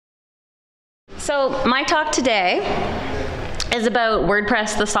So my talk today is about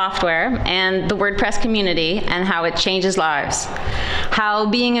WordPress, the software, and the WordPress community and how it changes lives. How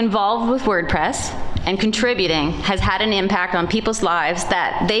being involved with WordPress and contributing has had an impact on people's lives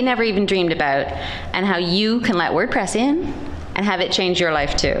that they never even dreamed about, and how you can let WordPress in and have it change your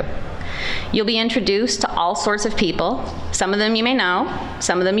life too. You'll be introduced to all sorts of people. Some of them you may know,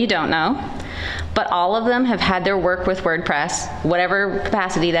 some of them you don't know, but all of them have had their work with WordPress, whatever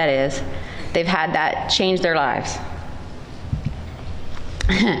capacity that is, they've had that change their lives.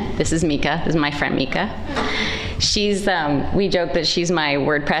 This is Mika. This is my friend Mika. She's, we joke that she's my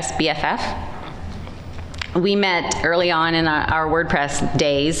WordPress BFF. We met early on in our WordPress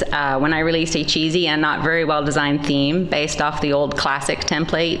days when I released a cheesy and not very well designed theme based off the old classic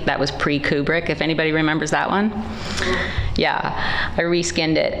template that was pre-Kubrick, if anybody remembers that one. Yeah, I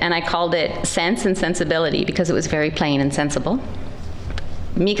reskinned it and I called it Sense and Sensibility because it was very plain and sensible.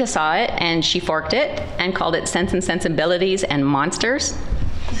 Mika saw it and she forked it and called it Sense and Sensibilities and Monsters,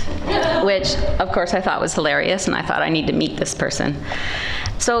 which of course I thought was hilarious, and I thought I need to meet this person.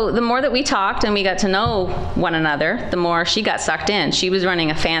 So the more that we talked and we got to know one another, the more she got sucked in. She was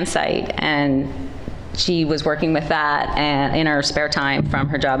running a fan site and she was working with that and in her spare time from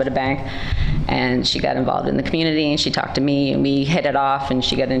her job at a bank, and she got involved in the community and she talked to me and we hit it off and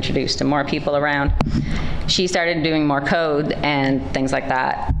she got introduced to more people around. She started doing more code and things like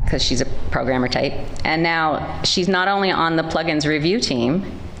that because she's a programmer type, and now she's not only on the plugins review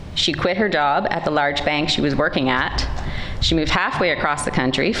team, she quit her job at the large bank she was working at. She moved halfway across the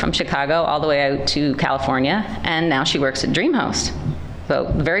country from Chicago all the way out to California, and now she works at DreamHost.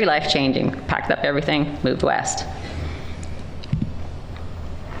 So very life-changing. Packed up everything, moved west.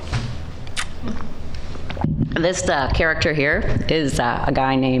 This character here is a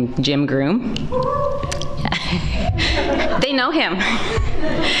guy named Jim Groom. They know him.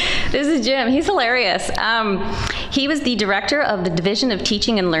 This is Jim. He's hilarious. He was the director of the Division of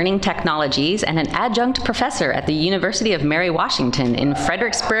Teaching and Learning Technologies and an adjunct professor at the University of Mary Washington in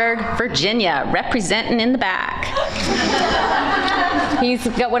Fredericksburg, Virginia, representing in the back. He's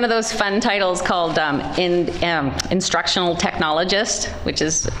got one of those fun titles called instructional technologist, which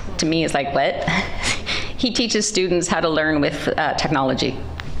is, to me, is like, what? He teaches students how to learn with technology.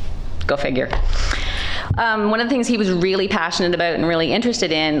 Go figure. One of the things he was really passionate about and really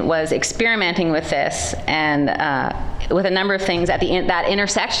interested in was experimenting with this and with a number of things at that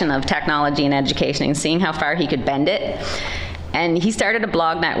intersection of technology and education and seeing how far he could bend it. And he started a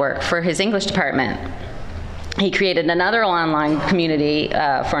blog network for his English department. He created another online community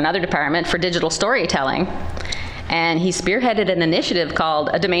for another department for digital storytelling. And he spearheaded an initiative called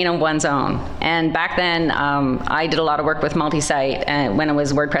A Domain of One's Own. And back then, I did a lot of work with multi-site when it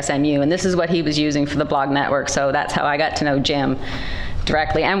was WordPress MU, and this is what he was using for the blog network, so that's how I got to know Jim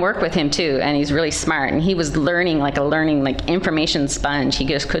directly and work with him too, and he's really smart, and he was learning like information sponge. He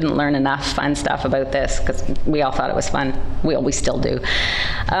just couldn't learn enough fun stuff about this, because we all thought it was fun. We still do.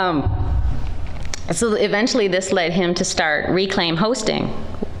 So eventually this led him to start Reclaim Hosting,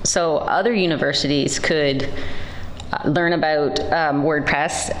 so other universities could learn about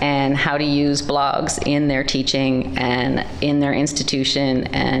WordPress and how to use blogs in their teaching and in their institution,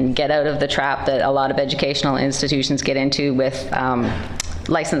 and get out of the trap that a lot of educational institutions get into with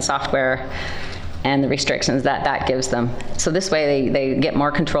licensed software and the restrictions that gives them. So this way they get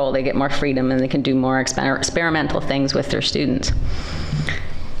more control, they get more freedom, and they can do more experimental things with their students.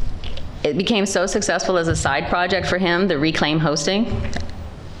 It became so successful as a side project for him, the Reclaim Hosting.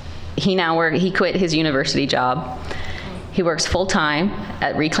 He quit his university job. He works full-time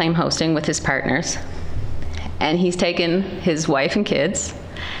at Reclaim Hosting with his partners, and he's taken his wife and kids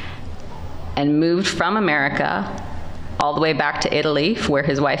and moved from America all the way back to Italy, where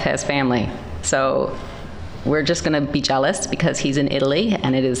his wife has family. So we're just going to be jealous because he's in Italy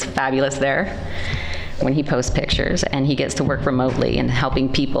and it is fabulous there when he posts pictures, and he gets to work remotely and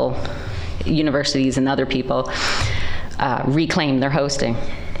helping people, universities and other people, reclaim their hosting.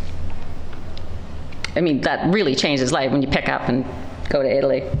 I mean, that really changed his life when you pick up and go to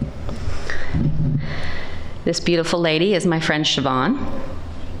Italy. This beautiful lady is my friend Siobhan.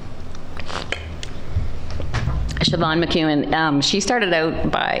 Siobhan McEwen. She started out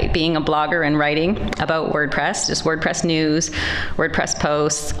by being a blogger and writing about WordPress, just WordPress news, WordPress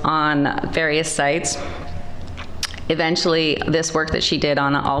posts on various sites. Eventually, this work that she did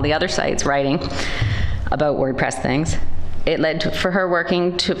on all the other sites, writing about WordPress things, it led to, for her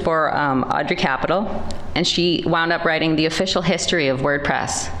working for Audrey Capital, and she wound up writing the official history of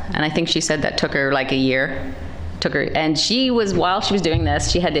WordPress. And I think she said that took her like a year. While she was doing this,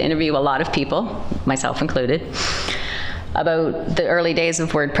 she had to interview a lot of people, myself included. about the early days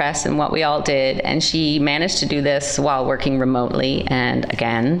of WordPress and what we all did. And she managed to do this while working remotely and,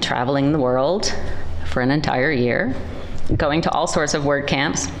 again, traveling the world for an entire year, going to all sorts of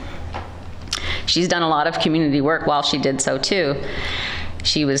WordCamps. She's done a lot of community work while she did so, too.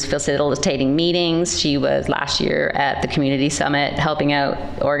 She was facilitating meetings. She was last year at the Community Summit helping out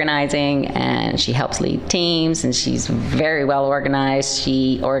organizing, and she helps lead teams, and she's very well organized.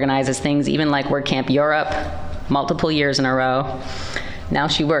 She organizes things even like WordCamp Europe multiple years in a row. Now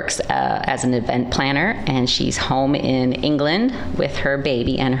she works as an event planner, and she's home in England with her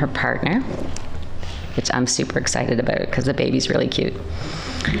baby and her partner, which I'm super excited about because the baby's really cute.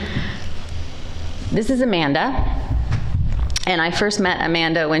 This is Amanda. And I first met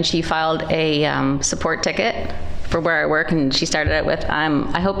Amanda when she filed a support ticket for where I work, and she started out with,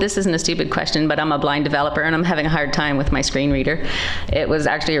 I hope this isn't a stupid question, but I'm a blind developer and I'm having a hard time with my screen reader. It was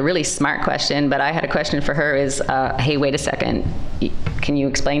actually a really smart question, but I had a question for her is, hey, wait a second, can you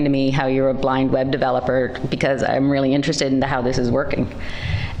explain to me how you're a blind web developer, because I'm really interested in how this is working.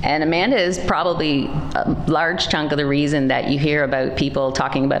 And Amanda is probably a large chunk of the reason that you hear about people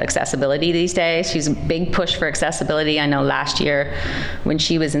talking about accessibility these days. She's a big push for accessibility. I know last year when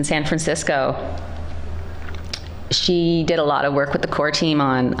she was in San Francisco, she did a lot of work with the core team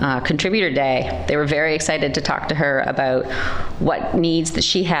on Contributor Day. They were very excited to talk to her about what needs that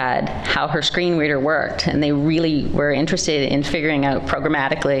she had, how her screen reader worked, and they really were interested in figuring out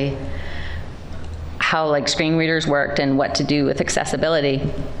programmatically how like screen readers worked and what to do with accessibility.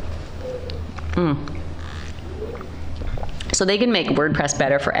 So they can make WordPress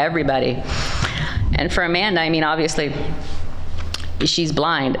better for everybody. And for Amanda, I mean, obviously, she's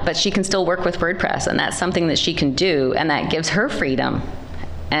blind, but she can still work with WordPress, and that's something that she can do, and that gives her freedom.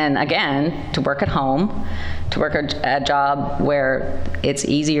 And again, to work at home, to work a job where it's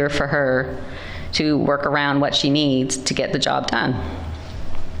easier for her to work around what she needs to get the job done.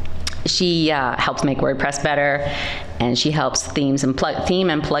 She helps make WordPress better, and she helps theme and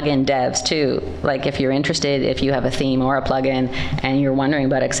plugin devs too. Like if you're interested, if you have a theme or a plugin and you're wondering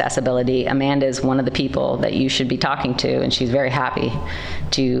about accessibility, Amanda is one of the people that you should be talking to, and she's very happy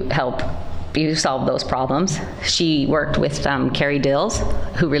to help you solve those problems. She worked with Carrie Dills,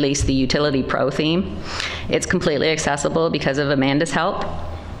 who released the Utility Pro theme. It's completely accessible because of Amanda's help.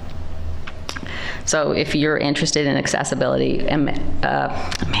 So if you're interested in accessibility, Amanda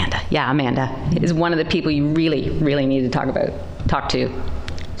is one of the people you really, really need to talk to.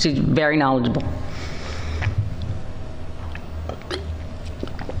 She's very knowledgeable.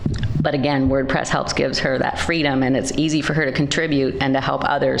 But again, WordPress gives her that freedom, and it's easy for her to contribute and to help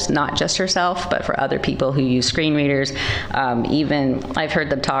others, not just herself, but for other people who use screen readers. Even I've heard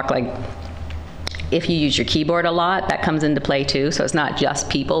them talk like, if you use your keyboard a lot, that comes into play too. So it's not just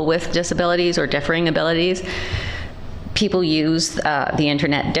people with disabilities or differing abilities. People use the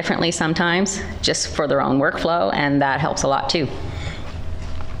internet differently sometimes, just for their own workflow, and that helps a lot too.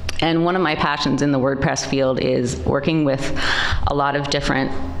 And one of my passions in the WordPress field is working with a lot of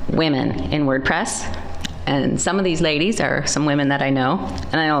different women in WordPress. And some of these ladies are some women that I know,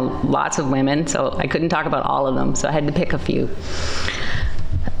 and I know lots of women, so I couldn't talk about all of them, so I had to pick a few.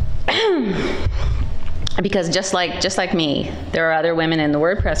 Because just like me, there are other women in the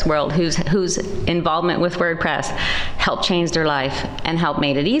WordPress world whose involvement with WordPress helped change their life and helped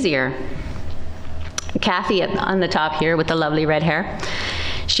made it easier. Kathy on the top here with the lovely red hair,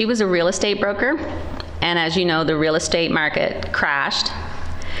 she was a real estate broker, and as you know, the real estate market crashed.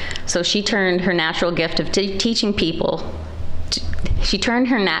 So she turned her natural gift of teaching people, she turned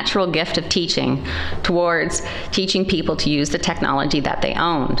her natural gift of teaching towards teaching people to use the technology that they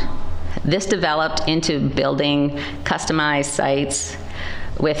owned. This developed into building customized sites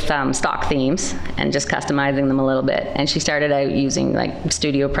with stock themes and just customizing them a little bit. And she started out using like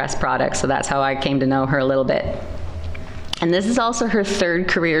StudioPress products, so that's how I came to know her a little bit. And this is also her third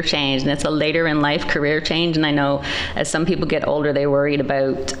career change, and it's a later in life career change. And I know as some people get older, they're worried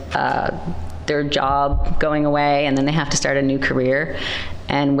about their job going away, and then they have to start a new career.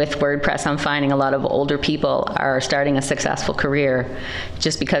 And with WordPress, I'm finding a lot of older people are starting a successful career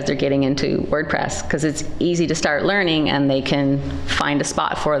just because they're getting into WordPress, because it's easy to start learning and they can find a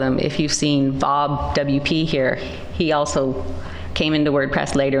spot for them. If you've seen Bob WP here, he also came into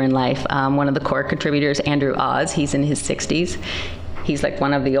WordPress later in life. One of the core contributors, Andrew Oz, he's in his 60s. He's like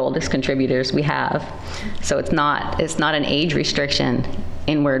one of the oldest contributors we have. So it's not an age restriction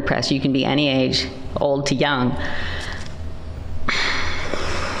in WordPress. You can be any age, old to young.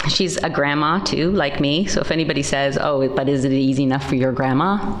 She's a grandma too, like me. So if anybody says, oh, but is it easy enough for your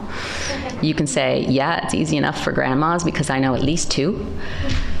grandma? You can say, yeah, it's easy enough for grandmas, because I know at least two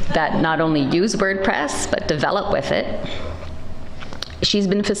that not only use WordPress, but develop with it. She's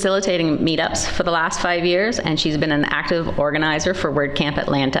been facilitating meetups for the last 5 years, and she's been an active organizer for WordCamp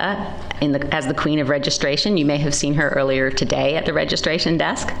Atlanta as the queen of registration. You may have seen her earlier today at the registration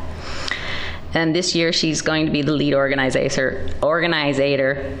desk. And this year she's going to be the lead organizer.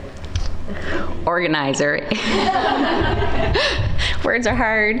 Words are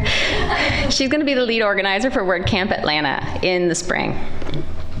hard. She's going to be the lead organizer for WordCamp Atlanta in the spring.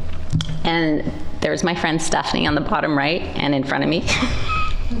 And there's my friend Stephanie on the bottom right and in front of me.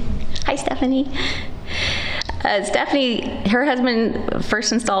 Hi, Stephanie. Stephanie, her husband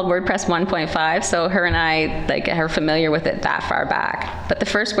first installed WordPress 1.5, so her and I are familiar with it that far back. But the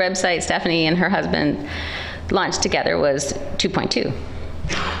first website Stephanie and her husband launched together was 2.2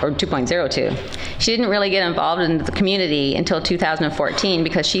 or 2.02. She didn't really get involved in the community until 2014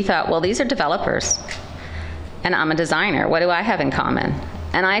 because she thought, well, these are developers and I'm a designer. What do I have in common?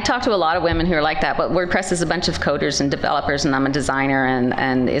 And I talk to a lot of women who are like that, but WordPress is a bunch of coders and developers, and I'm a designer,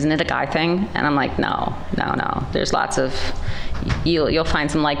 and isn't it a guy thing? And I'm like, no. There's lots of, you'll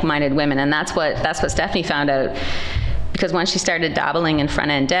find some like-minded women, and that's what Stephanie found out, because when she started dabbling in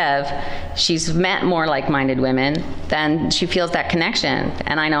front-end dev, she's met more like-minded women, then she feels that connection.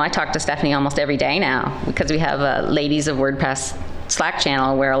 And I know I talk to Stephanie almost every day now, because we have a Ladies of WordPress Slack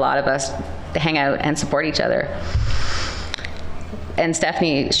channel where a lot of us hang out and support each other. And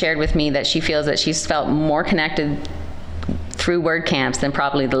Stephanie shared with me that she feels that she's felt more connected through WordCamps than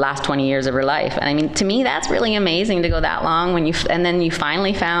probably the last 20 years of her life. And I mean, to me, that's really amazing to go that long and then you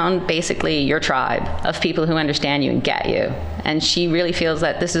finally found basically your tribe of people who understand you and get you. And she really feels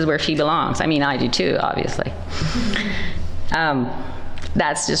that this is where she belongs. I mean, I do too, obviously.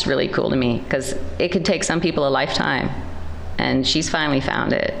 That's just really cool to me, because it could take some people a lifetime. And she's finally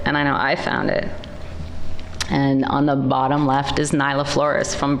found it, and I know I found it. And on the bottom left is Nyla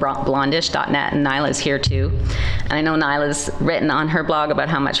Flores from blondish.net, and Nyla's here too. And I know Nyla's written on her blog about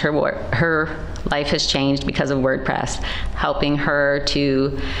how much her life has changed because of WordPress, helping her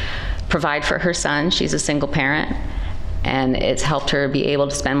to provide for her son. She's a single parent, and it's helped her be able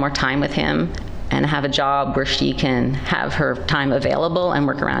to spend more time with him and have a job where she can have her time available and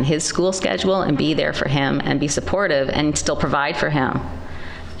work around his school schedule and be there for him and be supportive and still provide for him.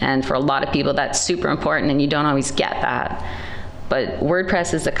 And for a lot of people, that's super important, and you don't always get that. But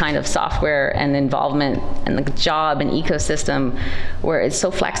WordPress is the kind of software and involvement and the job and ecosystem where it's so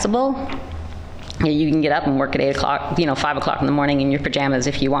flexible. You can get up and work at 8 o'clock, 5 o'clock in the morning in your pajamas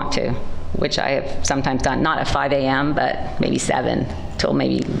if you want to, which I have sometimes done, not at 5 a.m., but maybe 7 till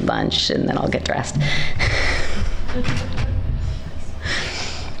maybe lunch, and then I'll get dressed.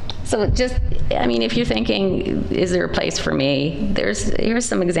 So if you're thinking, is there a place for me? Here's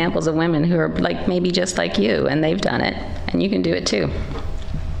some examples of women who are maybe just like you, and they've done it, and you can do it too.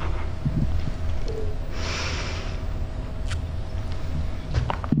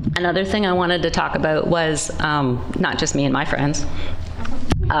 Another thing I wanted to talk about was not just me and my friends.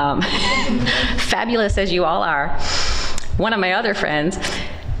 Fabulous as you all are, one of my other friends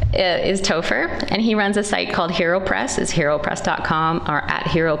is Topher, and he runs a site called HeroPress. It's heropress.com or at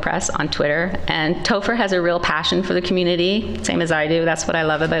HeroPress on Twitter. And Topher has a real passion for the community, same as I do. That's what I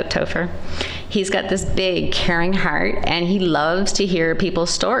love about Topher. He's got this big, caring heart, and he loves to hear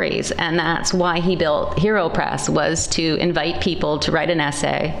people's stories. And that's why he built HeroPress, was to invite people to write an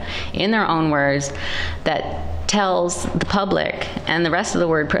essay in their own words that tells the public and the rest of the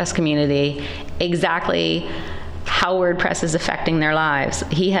WordPress community exactly how WordPress is affecting their lives.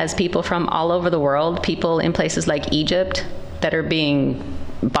 He has people from all over the world, people in places like Egypt that are being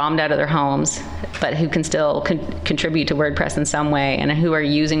bombed out of their homes, but who can still contribute to WordPress in some way, and who are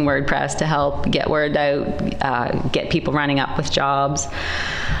using WordPress to help get word out, get people running up with jobs.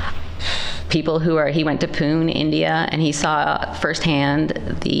 People he went to Pune, India, and he saw firsthand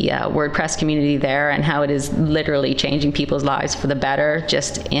the WordPress community there and how it is literally changing people's lives for the better,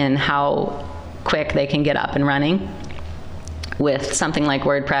 just in how quick they can get up and running with something like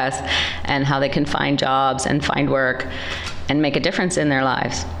WordPress, and how they can find jobs and find work and make a difference in their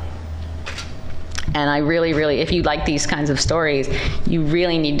lives. And I really, if you like these kinds of stories, you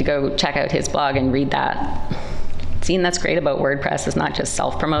really need to go check out his blog and read that. See, and that's great about WordPress. It's not just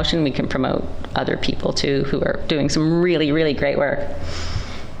self-promotion. We can promote other people too who are doing some really great work.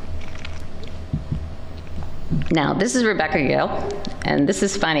 Now, this is Rebecca Gill, and this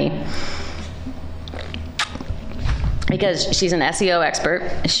is funny, because she's an SEO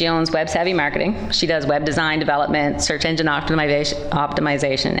expert. She owns Web Savvy Marketing. She does web design, development, search engine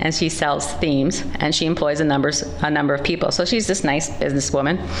optimization, and she sells themes, and she employs a number of people. So she's this nice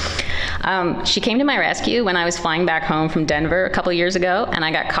businesswoman. She came to my rescue when I was flying back home from Denver a couple years ago, and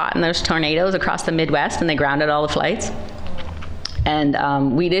I got caught in those tornadoes across the Midwest, and they grounded all the flights.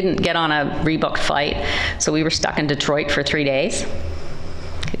 And we didn't get on a rebooked flight, so we were stuck in Detroit for 3 days,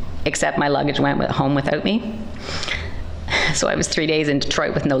 except my luggage went home without me. So I was 3 days in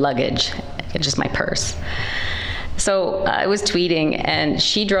Detroit with no luggage, just my purse. So I was tweeting, and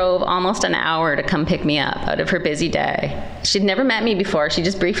she drove almost an hour to come pick me up out of her busy day. She'd never met me before. She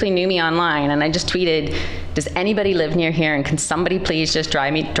just briefly knew me online, and I just tweeted, does anybody live near here, and can somebody please just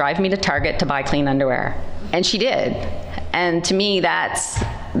drive me to Target to buy clean underwear? And she did. And to me, that's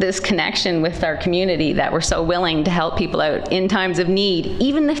this connection with our community, that we're so willing to help people out in times of need,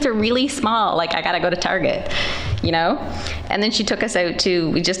 even if they're really small, like I gotta go to Target, you know? And then she took us out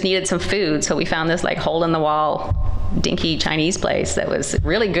we just needed some food, so we found this like hole in the wall, dinky Chinese place that was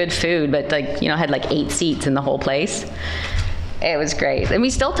really good food, but like, you know, had like 8 seats in the whole place. It was great. And we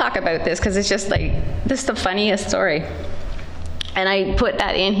still talk about this because it's just like, this is the funniest story. And I put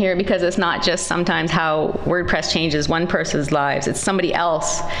that in here because it's not just sometimes how WordPress changes one person's lives. It's somebody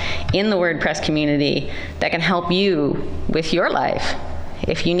else in the WordPress community that can help you with your life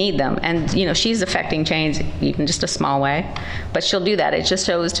if you need them. And you know, she's affecting change even just a small way, but she'll do that. It just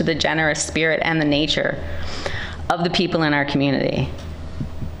shows to the generous spirit and the nature of the people in our community.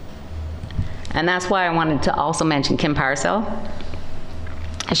 And that's why I wanted to also mention Kim Parcell.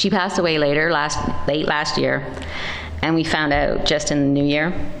 She passed away late last year. And we found out just in the new year.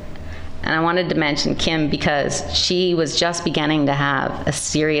 And I wanted to mention Kim because she was just beginning to have a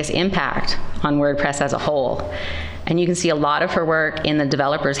serious impact on WordPress as a whole. And you can see a lot of her work in the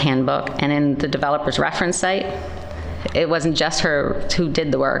developer's handbook and in the developer's reference site. It wasn't just her who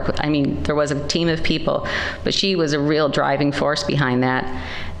did the work. I mean, there was a team of people, but she was a real driving force behind that.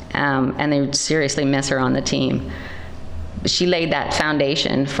 And they seriously miss her on the team. She laid that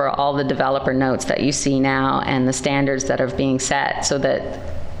foundation for all the developer notes that you see now and the standards that are being set so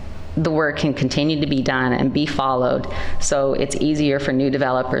that the work can continue to be done and be followed, so it's easier for new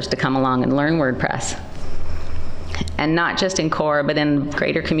developers to come along and learn WordPress. And not just in core, but in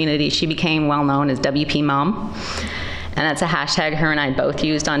greater community. She became well known as WP Mom, and that's a hashtag her and I both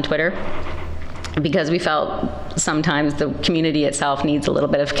used on Twitter, because we felt sometimes the community itself needs a little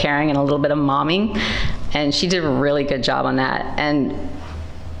bit of caring and a little bit of momming, and she did a really good job on that. And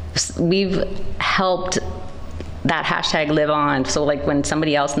we've helped that hashtag live on. So like when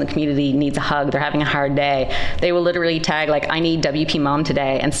somebody else in the community needs a hug, they're having a hard day, they will literally tag like, I need WP Mom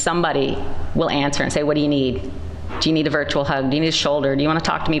today, and somebody will answer and say, what do you need? Do you need a virtual hug? Do you need a shoulder? Do you want to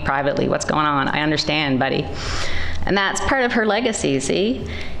talk to me privately? What's going on? I understand, buddy. And that's part of her legacy, see?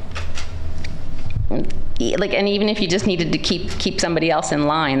 Like, and even if you just needed to keep somebody else in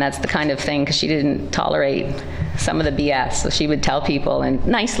line, that's the kind of thing, because she didn't tolerate some of the BS. So she would tell people, and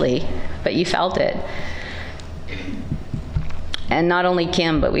nicely, but you felt it. And not only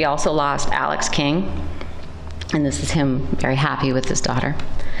Kim, but we also lost Alex King. And this is him very happy with his daughter.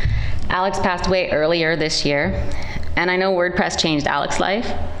 Alex passed away earlier this year. And I know WordPress changed Alex's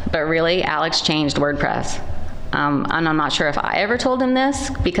life, but really, Alex changed WordPress. And I'm not sure if I ever told him this,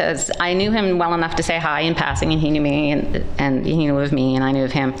 because I knew him well enough to say hi in passing, and he knew me, and he knew of me, and I knew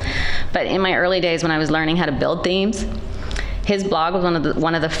of him. But in my early days when I was learning how to build themes, his blog was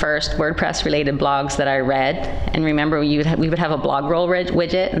one of the first WordPress-related blogs that I read. And remember, we would have a blog roll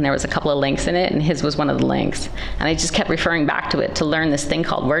widget, and there was a couple of links in it, and his was one of the links. And I just kept referring back to it to learn this thing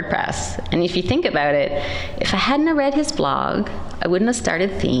called WordPress. And if you think about it, if I hadn't have read his blog, I wouldn't have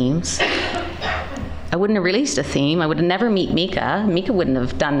started themes. I wouldn't have released a theme. I would have never met Mika. Mika wouldn't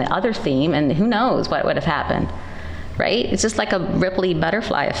have done the other theme, and who knows what would have happened, right? It's just like a ripply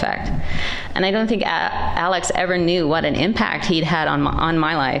butterfly effect. And I don't think Alex ever knew what an impact he'd had on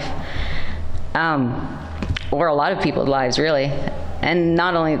my life, or a lot of people's lives, really. And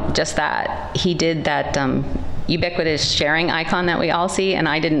not only just that, he did that ubiquitous sharing icon that we all see, and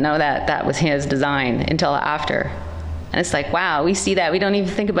I didn't know that was his design until after. And it's like, wow, we see that, we don't even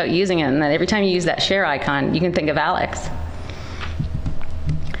think about using it, and then every time you use that share icon, you can think of Alex.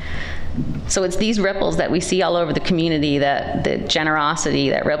 So it's these ripples that we see all over the community, the generosity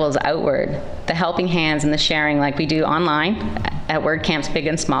that ripples outward, the helping hands and the sharing like we do online at WordCamps big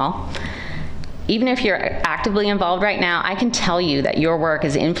and small. Even if you're actively involved right now, I can tell you that your work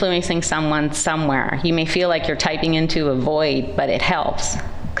is influencing someone somewhere. You may feel like you're typing into a void, but it helps,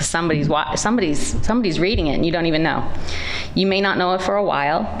 because somebody's reading it and you don't even know. You may not know it for a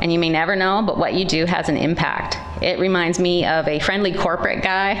while, and you may never know, but what you do has an impact. It reminds me of a friendly corporate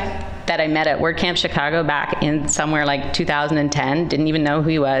guy that I met at WordCamp Chicago back in somewhere like 2010. Didn't even know who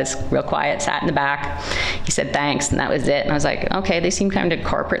he was, real quiet, sat in the back. He said thanks, and that was it. And I was like, okay, they seem kind of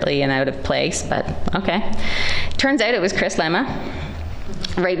corporately and out of place, but okay. Turns out it was Chris Lemma,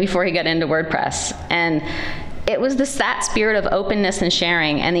 right before he got into WordPress. And it was that spirit of openness and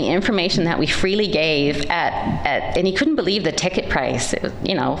sharing and the information that we freely gave and he couldn't believe the ticket price. It was,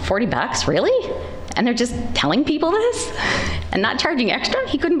 $40, really? And they're just telling people this and not charging extra?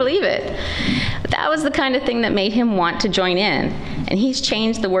 He couldn't believe it. That was the kind of thing that made him want to join in. And he's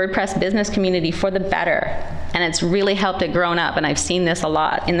changed the WordPress business community for the better. And it's really helped it grow up, and I've seen this a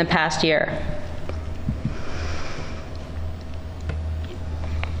lot in the past year.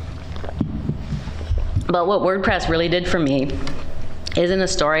 But what WordPress really did for me isn't a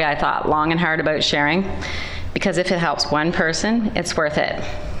story I thought long and hard about sharing, because if it helps one person, it's worth it,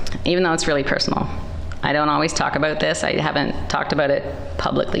 even though it's really personal. I don't always talk about this. I haven't talked about it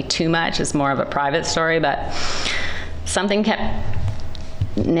publicly too much. It's more of a private story, but something kept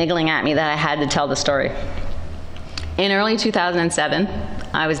niggling at me that I had to tell the story. In early 2007,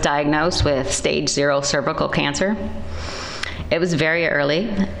 I was diagnosed with stage 0 cervical cancer. It was very early,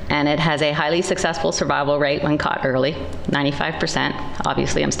 and it has a highly successful survival rate when caught early, 95%.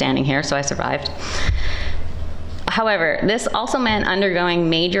 Obviously, I'm standing here, so I survived. However, this also meant undergoing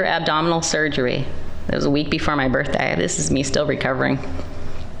major abdominal surgery. It was a week before my birthday. This is me still recovering.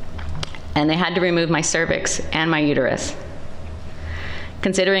 And they had to remove my cervix and my uterus.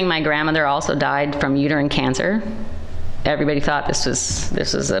 Considering my grandmother also died from uterine cancer, everybody thought this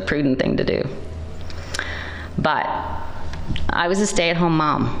was a prudent thing to do. But I was a stay-at-home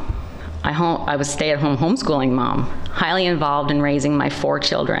mom. I was a stay-at-home homeschooling mom, highly involved in raising my 4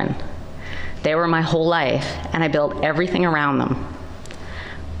 children. They were my whole life, and I built everything around them.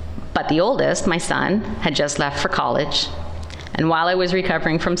 But the oldest, my son, had just left for college. And while I was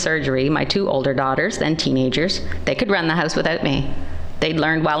recovering from surgery, my 2 older daughters, then teenagers, they could run the house without me. They'd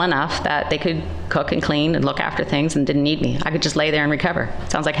learned well enough that they could cook and clean and look after things and didn't need me. I could just lay there and recover.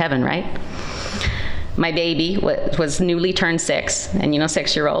 Sounds like heaven, right? My baby was newly turned 6, and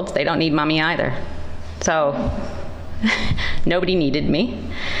 6-year-olds, they don't need mommy either. So nobody needed me.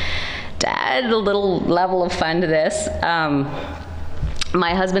 To add a little level of fun to this,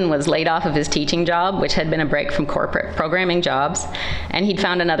 my husband was laid off of his teaching job, which had been a break from corporate programming jobs, and he'd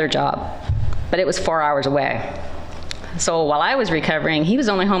found another job, but it was 4 hours away. So while I was recovering, he was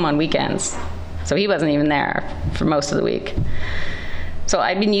only home on weekends, so he wasn't even there for most of the week. So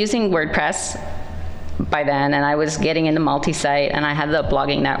I'd been using WordPress by then, and I was getting into multi-site, and I had the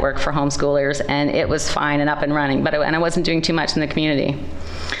blogging network for homeschoolers, and it was fine and up and running, and I wasn't doing too much in the community.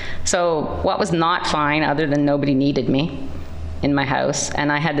 So what was not fine, other than nobody needed me in my house,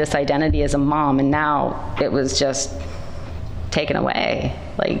 and I had this identity as a mom, and now it was just taken away.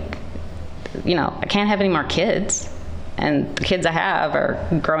 Like, I can't have any more kids, and the kids I have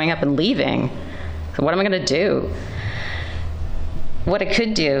are growing up and leaving. So what am I gonna do? What I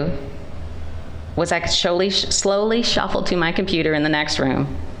could do was I could slowly shuffle to my computer in the next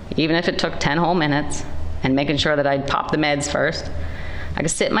room, even if it took 10 whole minutes, and making sure that I'd pop the meds first. I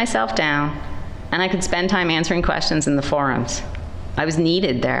could sit myself down, and I could spend time answering questions in the forums. I was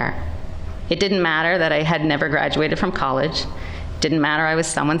needed there. It didn't matter that I had never graduated from college. It didn't matter I was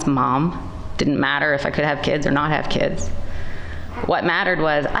someone's mom. It didn't matter if I could have kids or not have kids. What mattered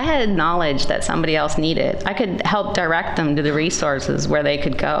was I had knowledge that somebody else needed. I could help direct them to the resources where they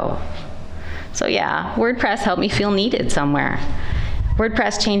could go. So yeah, WordPress helped me feel needed somewhere.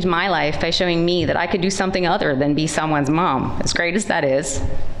 WordPress changed my life by showing me that I could do something other than be someone's mom. As great as that is,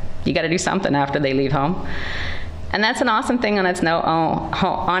 you gotta do something after they leave home. And that's an awesome thing on its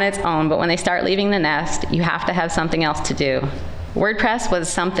own, but when they start leaving the nest, you have to have something else to do. WordPress was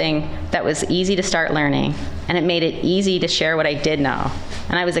something that was easy to start learning, and it made it easy to share what I did know.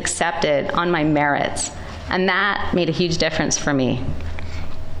 And I was accepted on my merits, and that made a huge difference for me.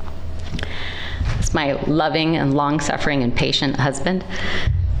 It's my loving and long-suffering and patient husband.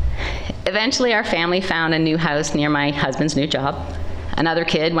 Eventually, our family found a new house near my husband's new job. Another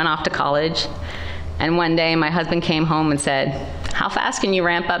kid went off to college, and one day my husband came home and said, "How fast can you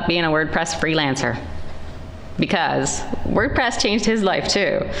ramp up being a WordPress freelancer?" Because WordPress changed his life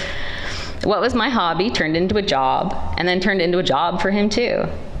too. What was my hobby turned into a job, and then turned into a job for him too.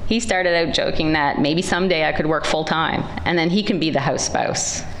 He started out joking that maybe someday I could work full time, and then he can be the house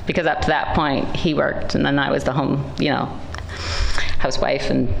spouse. Because up to that point, he worked, and then I was the home, housewife,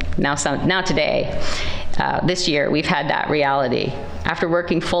 and now today, this year, we've had that reality. After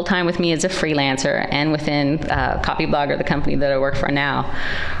working full-time with me as a freelancer and within Copyblogger, the company that I work for now,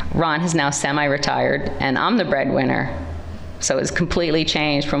 Ron has now semi-retired, and I'm the breadwinner. So it's completely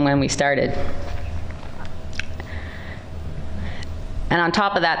changed from when we started. And on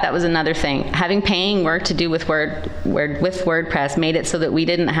top of that, that was another thing. Having paying work to do with WordPress made it so that we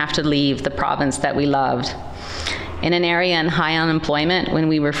didn't have to leave the province that we loved. In an area in high unemployment, when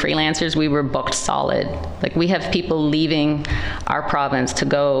we were freelancers, we were booked solid. Like, we have people leaving our province to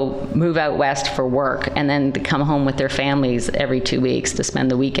go move out west for work and then to come home with their families every 2 weeks to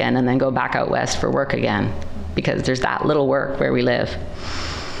spend the weekend and then go back out west for work again, because there's that little work where we live.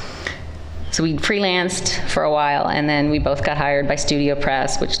 So we freelanced for a while, and then we both got hired by Studio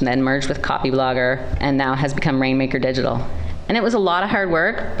Press, which then merged with Copyblogger, and now has become Rainmaker Digital. And it was a lot of hard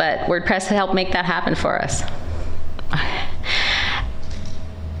work, but WordPress helped make that happen for us.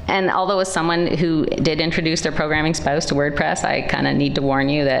 And although as someone who did introduce their programming spouse to WordPress, I kind of need to warn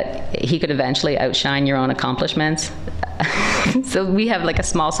you that he could eventually outshine your own accomplishments. So we have like a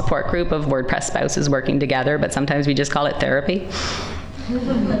small support group of WordPress spouses working together, but sometimes we just call it therapy.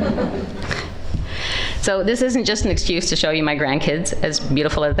 So this isn't just an excuse to show you my grandkids, as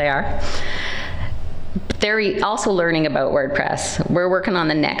beautiful as they are. They're also learning about WordPress. We're working on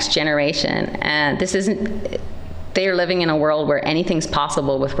the next generation, and this isn't, they are living in a world where anything's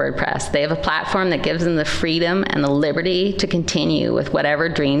possible with WordPress. They have a platform that gives them the freedom and the liberty to continue with whatever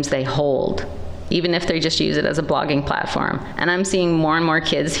dreams they hold, even if they just use it as a blogging platform. And I'm seeing more and more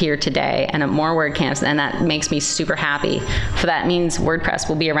kids here today and at more WordCamps, and that makes me super happy. For that means WordPress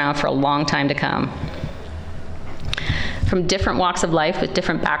will be around for a long time to come. From different walks of life with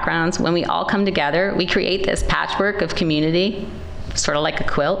different backgrounds, when we all come together, we create this patchwork of community, sort of like a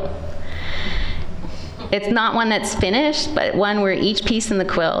quilt. It's not one that's finished, but one where each piece in the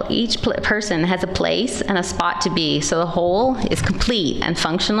quilt, each person has a place and a spot to be, so the whole is complete and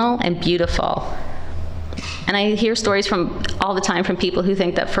functional and beautiful. And I hear stories all the time from people who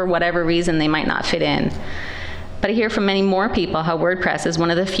think that for whatever reason they might not fit in. But I hear from many more people how WordPress is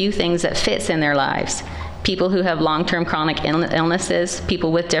one of the few things that fits in their lives. People who have long-term chronic illnesses,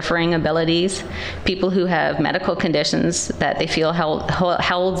 people with differing abilities, people who have medical conditions that they feel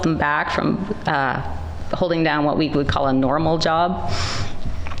holds them back from holding down what we would call a normal job,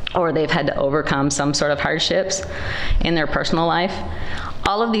 or they've had to overcome some sort of hardships in their personal life.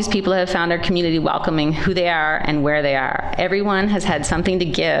 All of these people have found our community welcoming who they are and where they are. Everyone has had something to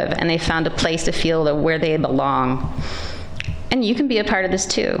give, and they found a place to feel where they belong. And you can be a part of this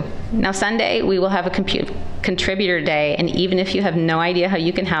too. Now, Sunday, we will have a contributor day, and even if you have no idea how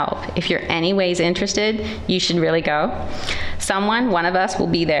you can help, if you're anyways interested, you should really go. One of us will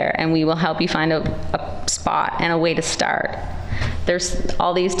be there, and we will help you find a spot and a way to start. There's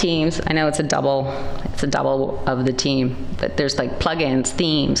all these teams. I know it's a double of the team, but there's like plugins,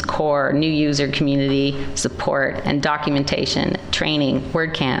 themes, core, new user community, support, and documentation, training,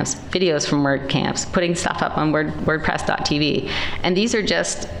 WordCamps, videos from WordCamps, putting stuff up on WordPress.tv. And these are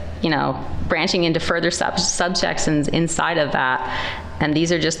just, branching into further subsections inside of that. And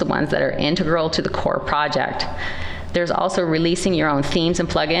these are just the ones that are integral to the core project. There's also releasing your own themes and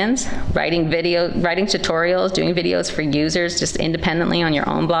plugins, writing tutorials, doing videos for users just independently on your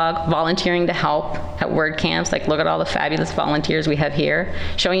own blog, volunteering to help at WordCamps. Like, look at all the fabulous volunteers we have here.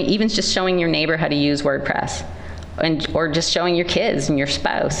 Even just showing your neighbor how to use WordPress, or just showing your kids and your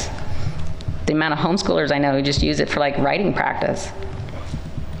spouse. The amount of homeschoolers I know who just use it for like writing practice.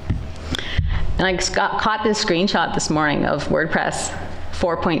 And I caught this screenshot this morning of WordPress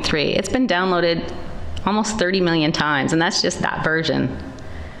 4.3. It's been downloaded almost 30 million times, and that's just that version.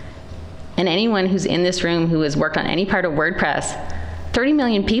 And anyone who's in this room who has worked on any part of WordPress, 30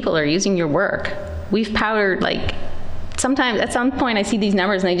 million people are using your work. We've powered, sometimes at some point I see these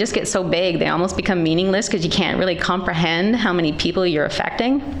numbers and they just get so big they almost become meaningless because you can't really comprehend how many people you're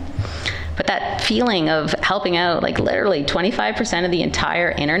affecting. But that feeling of helping out, literally 25% of the entire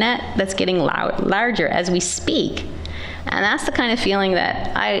internet, that's getting larger as we speak. And that's the kind of feeling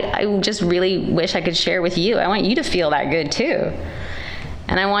that I just really wish I could share with you. I want you to feel that good too.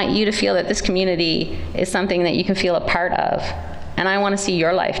 And I want you to feel that this community is something that you can feel a part of. And I want to see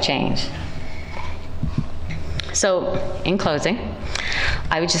your life change. So, in closing,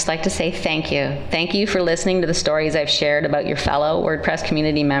 I would just like to say thank you. Thank you for listening to the stories I've shared about your fellow WordPress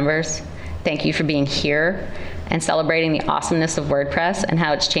community members. Thank you for being here and celebrating the awesomeness of WordPress and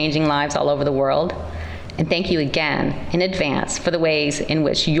how it's changing lives all over the world. And thank you again in advance for the ways in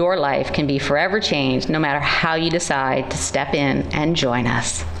which your life can be forever changed no matter how you decide to step in and join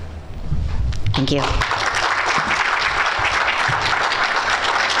us. Thank you.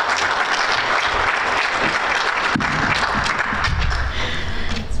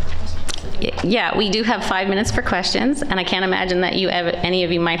 Yeah, we do have 5 minutes for questions, and I can't imagine that any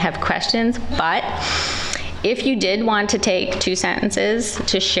of you might have questions, but if you did want to take 2 sentences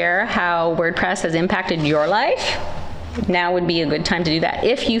to share how WordPress has impacted your life, now would be a good time to do that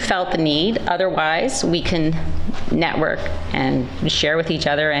if you felt the need. Otherwise, we can network and share with each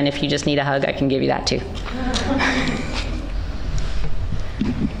other, and if you just need a hug, I can give you that too.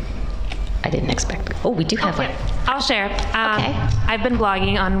 I didn't expect. Oh, we do have one. I'll share. Okay. I've been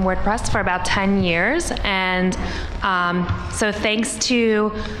blogging on WordPress for about 10 years, and so thanks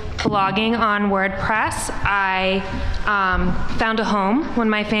to blogging on WordPress, I found a home when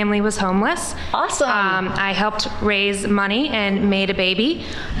my family was homeless. Awesome. I helped raise money and made a baby.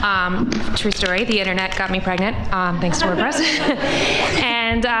 True story, the internet got me pregnant, thanks to WordPress.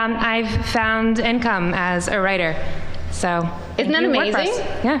 And I've found income as a writer. So, isn't that amazing?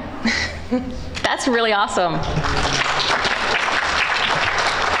 WordPress. Yeah. That's really awesome.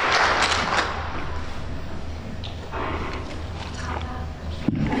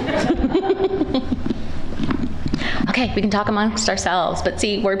 Okay, we can talk amongst ourselves. But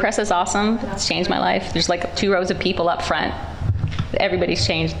see, WordPress is awesome. It's changed my life. There's like 2 rows of people up front. Everybody's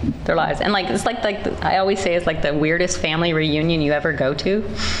changed their lives. And like it's like I always say, it's like the weirdest family reunion you ever go to.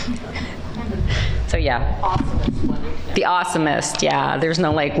 So yeah. The awesomest, yeah. There's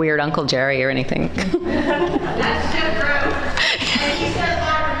no like weird Uncle Jerry or anything. That's too gross. And he said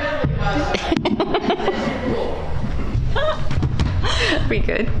We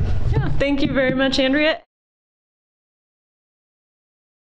good? Yeah, thank you very much, Andrea.